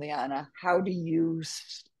hiring, Liana, how do you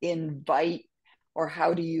invite, or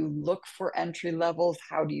how do you look for entry levels?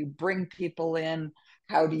 How do you bring people in?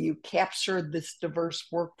 How do you capture this diverse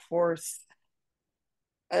workforce?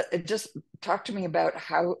 Just talk to me about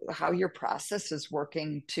how your process is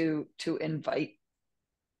working to invite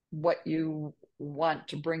what you want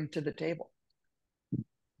to bring to the table.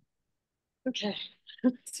 Okay,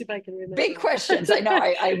 let's see if I can remember. Big questions. I know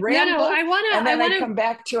I ramble. I want to, and then I come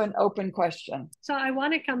back to an open question. So I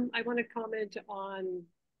want to comment on,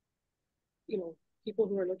 you know, people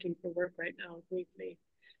who are looking for work right now briefly,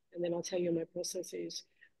 and then I'll tell you my processes.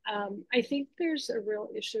 I think there's a real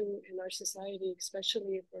issue in our society,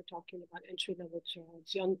 especially if we're talking about entry-level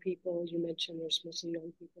jobs, young people. You mentioned there's mostly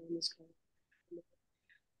young people in this country.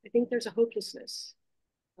 I think there's a hopelessness.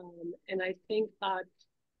 And I think that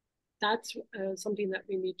that's something that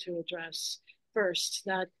we need to address first,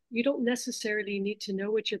 that you don't necessarily need to know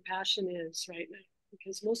what your passion is right now,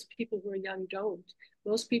 because most people who are young don't.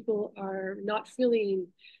 Most people are not feeling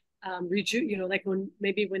like when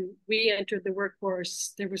we entered the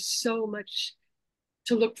workforce, there was so much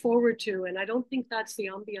to look forward to. And I don't think that's the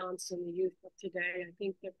ambiance in the youth of today. I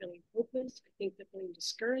think they're feeling hopeless. I think they're feeling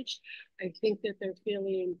discouraged. I think that they're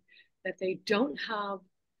feeling that they don't have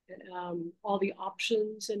all the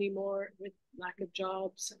options anymore with lack of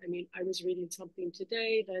jobs. I mean, I was reading something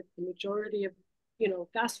today that the majority of,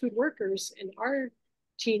 fast food workers in our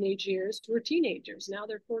teenage years were teenagers. Now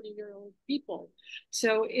they're 40-year-old people.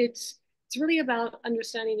 So it's really about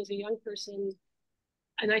understanding as a young person.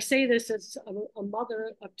 And I say this as a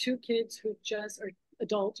mother of two kids who are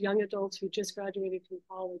young adults who just graduated from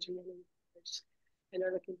college and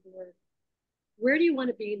are looking for work. Where do you want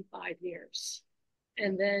to be in 5 years?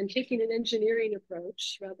 And then taking an engineering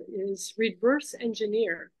approach is reverse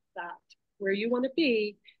engineer that, where you want to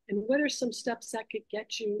be and what are some steps that could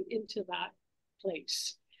get you into that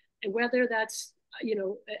place. And whether that's,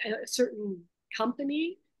 a certain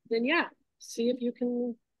company, then yeah, see if you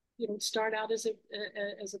can, start out as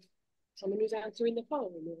someone who's answering the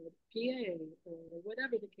phone or a PA or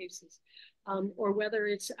whatever the case is, or whether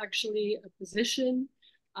it's actually a position,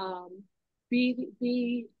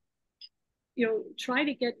 try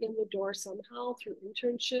to get in the door somehow through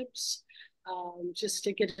internships, just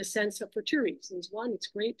to get a sense of, for two reasons. One, it's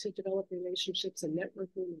great to develop relationships and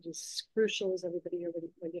networking, which is crucial, as everybody already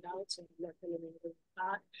pointed out, so I'm not going to read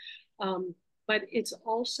that. But it's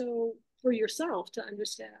also for yourself to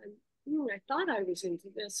understand, I thought I was into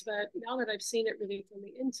this, but now that I've seen it really from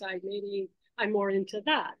the inside, maybe I'm more into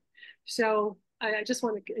that. So I just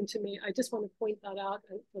want to point that out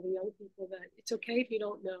for the young people, that it's okay if you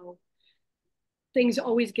don't know. Things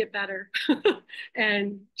always get better.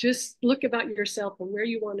 And just look about yourself and where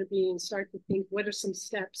you want to be and start to think, what are some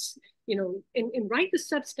steps, and write the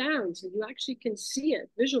steps down so you actually can see it,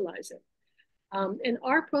 visualize it. And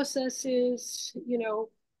our process is,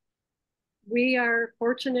 we are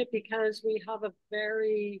fortunate because we have a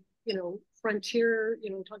very, frontier,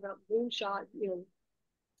 talk about moonshot,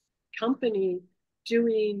 company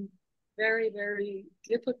doing very, very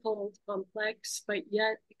difficult, complex, but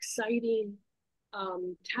yet exciting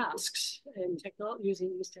tasks and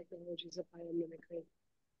using these technologies of biomimicry.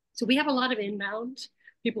 So we have a lot of inbound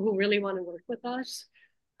people who really want to work with us.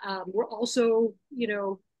 We're also,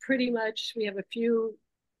 pretty much, we have a few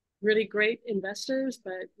really great investors,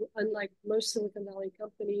 but unlike most Silicon Valley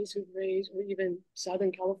companies who've raised, or even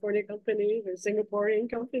Southern California companies or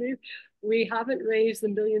Singaporean companies, we haven't raised the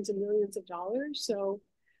millions and millions of dollars. So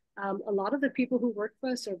a lot of the people who work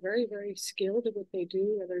for us are very, very skilled at what they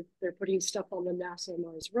do, whether they're putting stuff on the NASA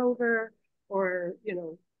Mars rover or,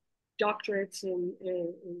 doctorates in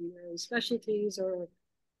specialties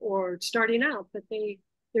or starting out, but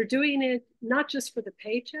they're doing it not just for the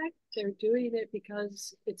paycheck, they're doing it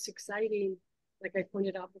because it's exciting. Like I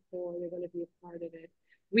pointed out before, they're going to be a part of it.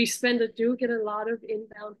 We do get a lot of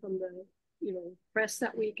inbound from the, press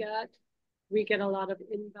that we get. We get a lot of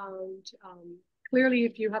inbound. Clearly,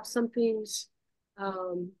 if you have some things,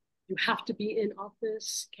 you have to be in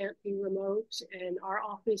office, can't be remote. And our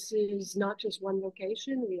office is not just one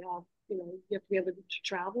location. We have, you have to be able to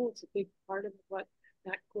travel. It's a big part of what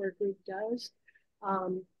that core group does.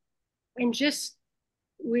 And just,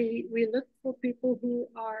 we look for people who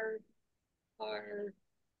are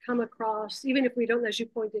come across, even if we don't, as you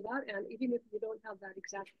pointed out, and even if we don't have that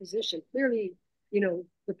exact position, clearly,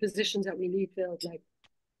 the positions that we need filled, like,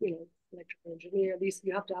 electrical engineer, at least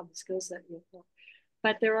you have to have the skill set.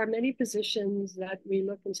 But there are many positions that we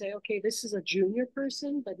look and say, okay, this is a junior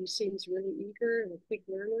person, but he seems really eager and a quick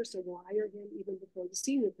learner, so we'll hire him even before the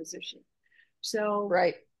senior position. So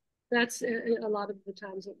right. That's a lot of the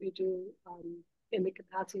times what we do in the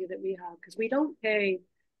capacity that we have, because we don't pay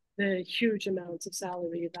the huge amounts of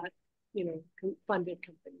salary that, funded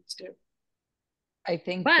companies do. I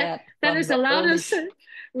think that has allowed us,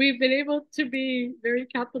 we've been able to be very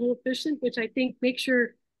capital efficient, which I think makes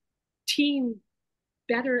your team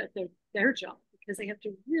better at their job, because they have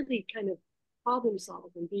to really kind of problem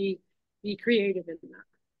solve and be creative in that.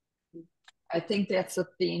 I think that's a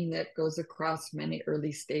theme that goes across many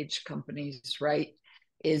early stage companies, right?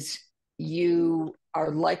 Is you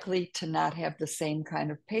are likely to not have the same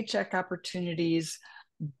kind of paycheck opportunities,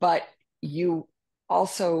 but you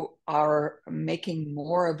also are making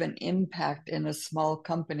more of an impact in a small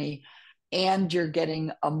company, and you're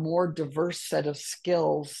getting a more diverse set of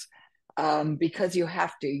skills, because you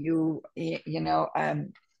have to.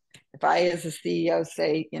 If I, as a CEO,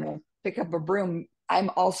 say, pick up a broom, I'm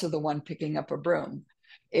also the one picking up a broom.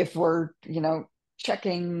 If we're,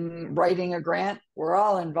 writing a grant, we're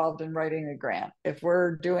all involved in writing a grant. If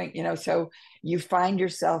we're doing, so you find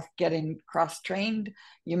yourself getting cross-trained.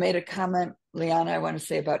 You made a comment, Liana, I want to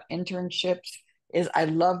say about internships, is I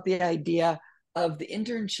love the idea of the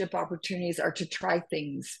internship opportunities are to try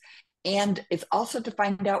things. And it's also to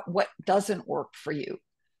find out what doesn't work for you.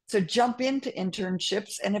 So jump into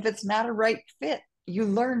internships, and if it's not a right fit, you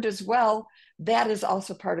learned as well, that is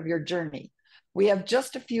also part of your journey. We have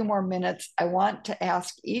just a few more minutes. I want to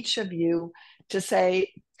ask each of you to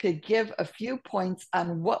give a few points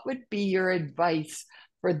on what would be your advice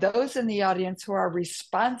for those in the audience who are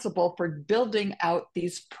responsible for building out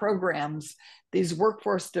these programs, these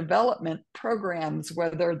workforce development programs,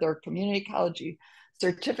 whether they're community college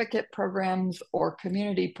certificate programs or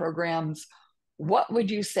community programs. What would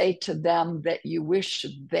you say to them that you wish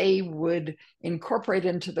they would incorporate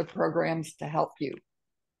into the programs to help you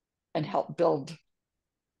and help build?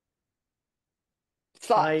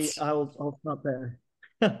 Thoughts? I'll start there.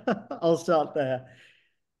 I'll start there.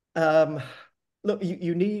 Look,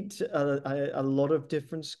 you need a lot of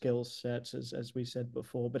different skill sets, as we said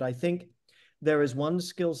before, but I think there is one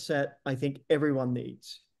skill set I think everyone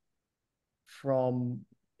needs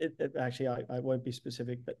actually, I won't be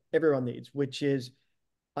specific, but everyone needs, which is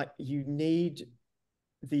you need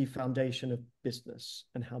the foundation of business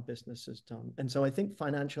and how business is done. And so I think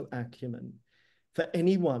financial acumen for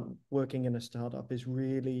anyone working in a startup is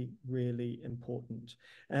really, really important.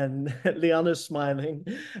 And Liana's smiling.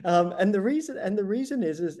 And the reason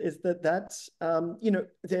is that's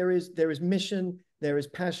there is mission, there is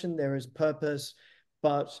passion, there is purpose,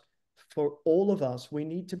 but for all of us, we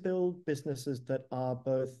need to build businesses that are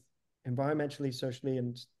both environmentally, socially,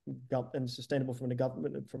 and sustainable from a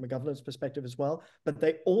governance perspective as well. But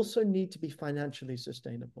they also need to be financially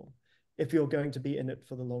sustainable if you're going to be in it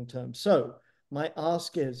for the long term. So my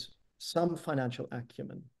ask is some financial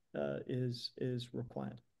acumen is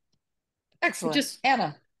required. Excellent.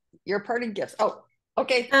 Anna, your parting gifts. Oh,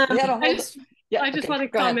 okay. I just want to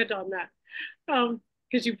comment on that.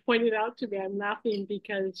 Because you pointed out to me, I'm laughing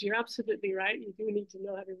because you're absolutely right. You do need to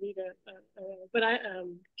know how to read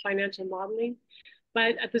financial modeling.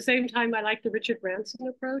 But at the same time, I like the Richard Branson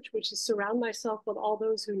approach, which is surround myself with all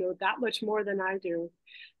those who know that much more than I do,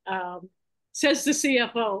 says the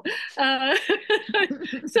CFO.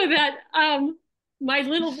 So that my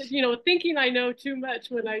little, thinking I know too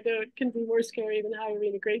much when I don't can be more scary than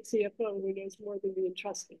hiring a great CFO who knows more than being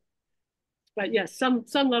trusted. But yes, some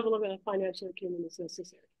level of a financial acumen is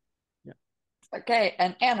necessary. Yeah. Okay,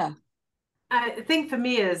 and Anna. I think for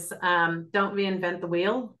me is don't reinvent the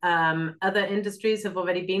wheel. Other industries have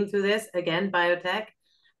already been through this. Again, biotech.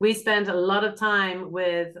 We spent a lot of time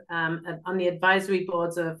with on the advisory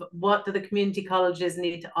boards of what do the community colleges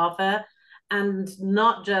need to offer, and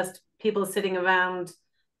not just people sitting around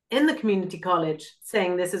in the community college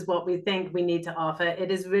saying this is what we think we need to offer.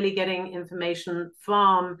 It is really getting information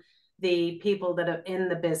from the people that are in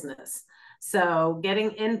the business. So getting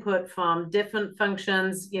input from different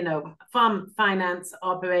functions, from finance,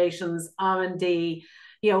 operations, R&D,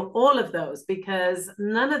 all of those, because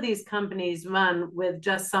none of these companies run with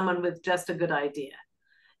just someone with just a good idea.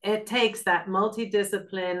 It takes that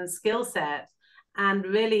multidiscipline skill set and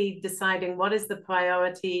really deciding what is the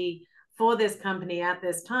priority for this company at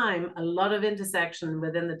this time, a lot of intersection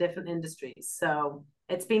within the different industries. So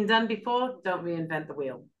it's been done before, don't reinvent the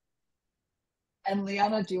wheel. And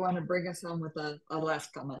Liana, do you want to bring us home with a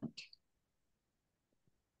last comment?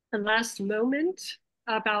 A last moment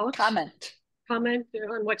about? Comment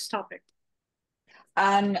on which topic?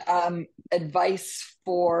 On advice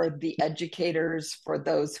for the educators, for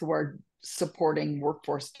those who are supporting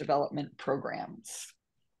workforce development programs.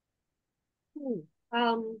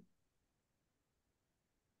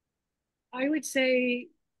 I would say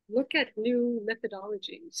look at new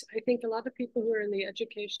methodologies. I think a lot of people who are in the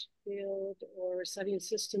education field or studying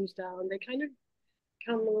systems down, they kind of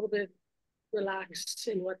come a little bit relaxed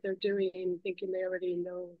in what they're doing, thinking they already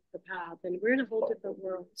know the path. And we're in a whole different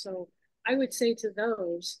world. So I would say to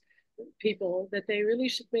those people that they really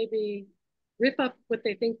should maybe rip up what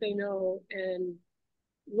they think they know and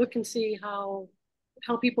look and see how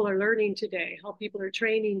people are learning today, how people are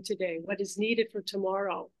training today, what is needed for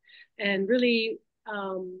tomorrow, and really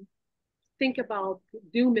think about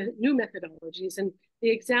new methodologies. And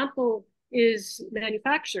the example is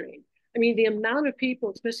manufacturing. I mean, the amount of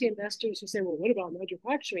people, especially investors, who say, well, what about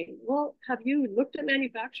manufacturing? Well, have you looked at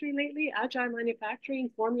manufacturing lately? Agile manufacturing,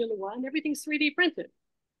 Formula One, everything's 3D printed.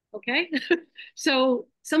 Okay. So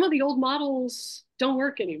some of the old models don't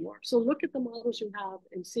work anymore. So look at the models you have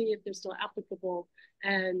and see if they're still applicable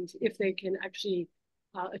and if they can actually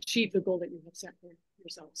achieve the goal that you have set for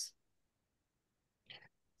yourselves.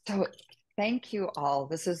 So thank you all.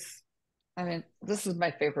 This is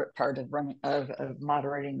my favorite part of running of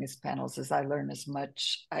moderating these panels is I learn as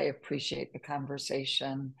much. I appreciate the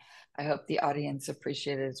conversation. I hope the audience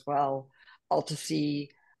appreciate it as well. AltaSea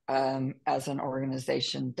as an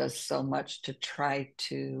organization does so much to try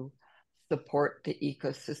to support the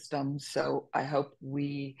ecosystem. So I hope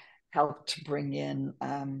we help to bring in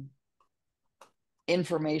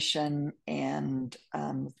information and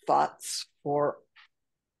thoughts for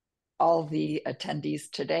all the attendees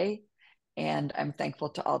today. And I'm thankful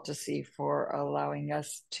to AltaSea for allowing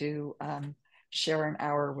us to share an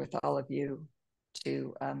hour with all of you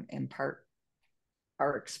to impart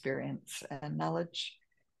our experience and knowledge.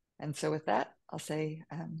 And so with that, I'll say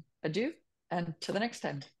adieu and to the next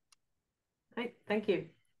time. Right, thank you.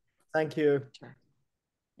 Thank you. Sure.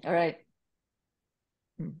 All right.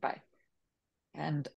 Bye. And